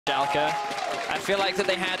Schalke. I feel like that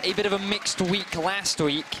they had a bit of a mixed week last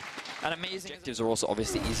week. And amazing objectives are also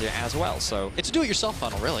obviously easier as well, so... It's a do-it-yourself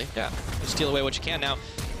funnel, really. Yeah. Steal away what you can. Now,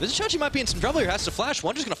 Chachi might be in some trouble here, has to flash.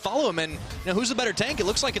 Wonder's going to follow him, and who's the better tank? It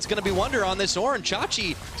looks like it's going to be Wonder on this Orange.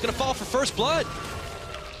 Chachi is going to fall for first blood.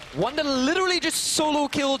 Wonder literally just solo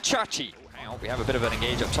killed Chachi. We have a bit of an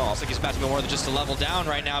engage up top. Looks like he's about to be more than just a level down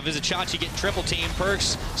right now. Chachi getting triple team.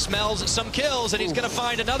 Perks smells some kills, and he's going to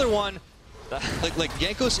find another one. Like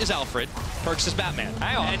Yankos is Alfred, Perks is Batman.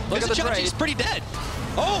 Hang on, and look at the trade. Chachi's pretty dead.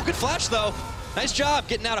 Oh, good flash though. Nice job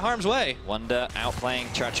getting out of harm's way. Wonder outplaying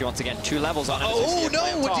Chachi once again. 2 levels on him. Oh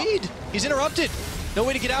no, indeed. He's interrupted. No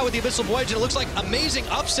way to get out with the Abyssal Voyage, and it looks like amazing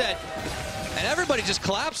upset. And everybody just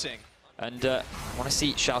collapsing. And I want to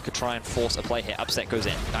see Schalke try and force a play here. Upset goes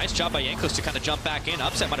in. Nice job by Yankos to kind of jump back in.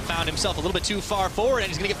 Upset might have found himself a little bit too far forward, and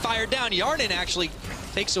he's going to get fired down. Yarnin actually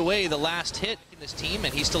takes away the last hit in this team,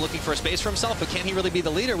 and he's still looking for a space for himself, but can he really be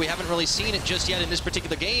the leader? We haven't really seen it just yet in this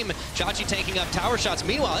particular game. Chachi taking up tower shots.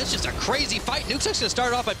 Meanwhile, it's just a crazy fight. Nukesek's going to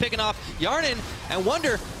start off by picking off Yarnin and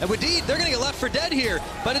Wonder, and Wadid, they're going to get left for dead here,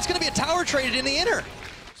 but it's going to be a tower traded in the inner.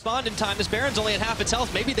 Spawned in time. This Baron's only at half its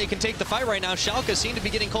health. Maybe they can take the fight right now. Schalke seem to be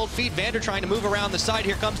getting cold feet. Vander trying to move around the side.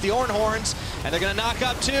 Here comes the Ornhorns, and they're going to knock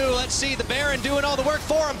up 2. Let's see the Baron doing all the work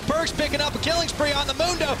for him. Perks picking up a killing spree on the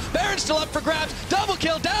Mundo. Baron's still up for grabs. Double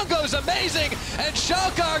kill. Down goes Amazing, and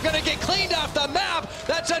Schalke are going to get cleaned off the map.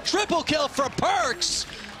 That's a triple kill for Perks.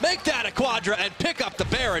 Make that a Quadra and pick up the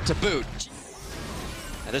Baron to boot.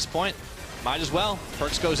 At this point, might as well.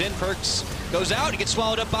 Perks goes in, Perks goes out, he gets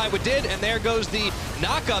swallowed up by Wadid, and there goes the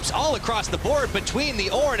knockups all across the board between the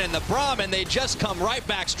Ornn and the Braum, and they just come right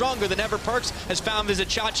back stronger than ever. Perks has found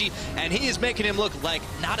Chachi, and he is making him look like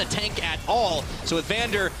not a tank at all. So with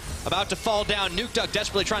Vander about to fall down, Nukeduck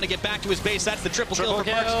desperately trying to get back to his base. That's the triple kill for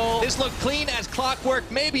Perks. This looked clean as clockwork.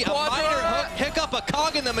 Maybe a minor hiccup, a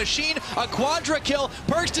cog in the machine, a Quadra kill.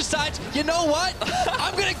 Perks decides, you know what?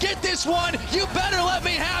 I'm going to get this one. You better let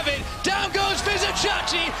me have it. Down goes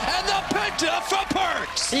Chachi, and the Penta for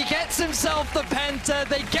Perks. He gets himself the Penta.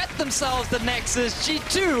 They get themselves the Nexus.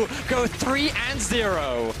 G2 go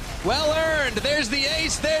 3-0. Well earned. There's the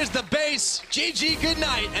ace. There's the base. GG, good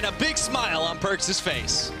night, and a big smile on Perks'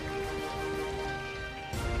 face.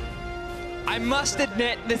 I must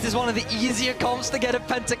admit, this is one of the easier comps to get a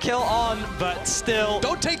Penta Kill on, but still...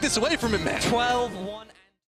 Don't take this away from him, man. 12-1.